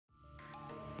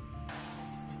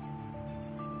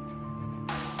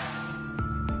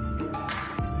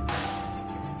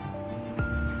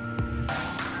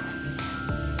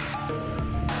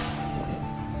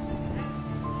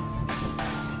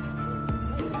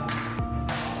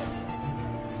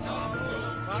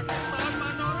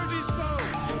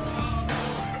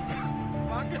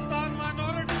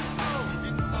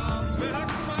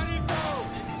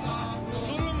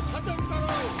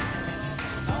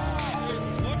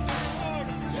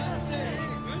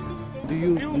Do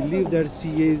you believe that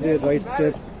CA is a right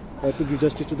step to give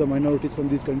justice to the minorities from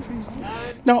these countries?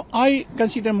 Now, I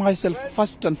consider myself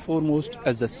first and foremost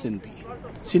as a Sindhi.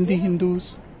 Sindhi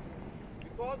Hindus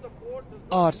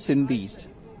are Sindhis.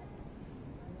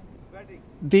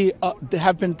 They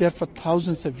have been there for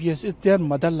thousands of years. It's their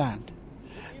motherland.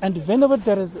 And whenever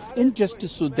there is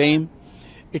injustice to them,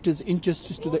 it is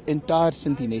injustice to the entire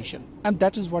Sindhi nation. And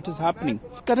that is what is happening.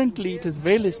 Currently, it is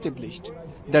well established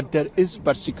that there is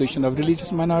persecution of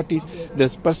religious minorities,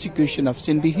 there's persecution of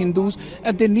Sindhi Hindus,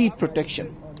 and they need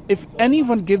protection. If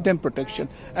anyone give them protection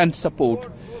and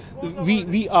support,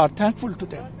 we are thankful to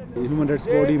them. The human rights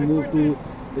body moved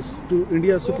to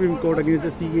India's Supreme Court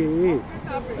against the CAA,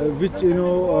 which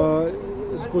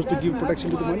is supposed to give protection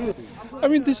to the minorities. I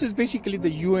mean, this is basically the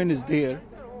UN is there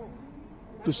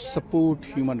to support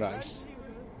human rights,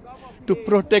 to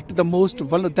protect the most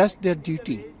vulnerable. That's their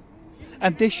duty.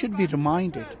 And they should be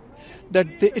reminded that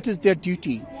it is their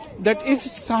duty that if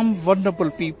some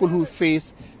vulnerable people who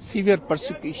face severe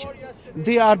persecution,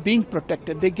 they are being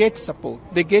protected, they get support,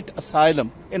 they get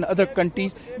asylum in other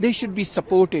countries, they should be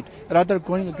supported rather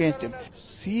going against it.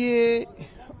 CA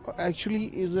actually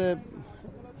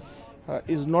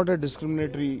is not a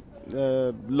discriminatory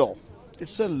law.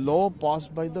 It's a law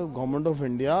passed by the Government of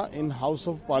India in House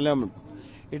of Parliament.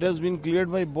 It has been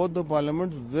cleared by both the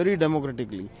parliaments very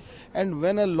democratically. And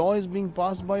when a law is being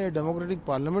passed by a democratic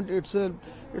parliament, it's a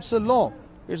law.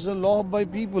 It's a law by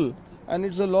people, and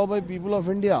it's a law by people of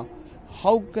India.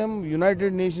 How come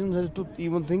United Nations has to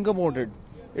even think about it?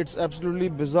 It's absolutely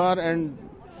bizarre, and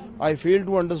I fail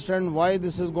to understand why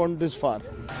this has gone this far.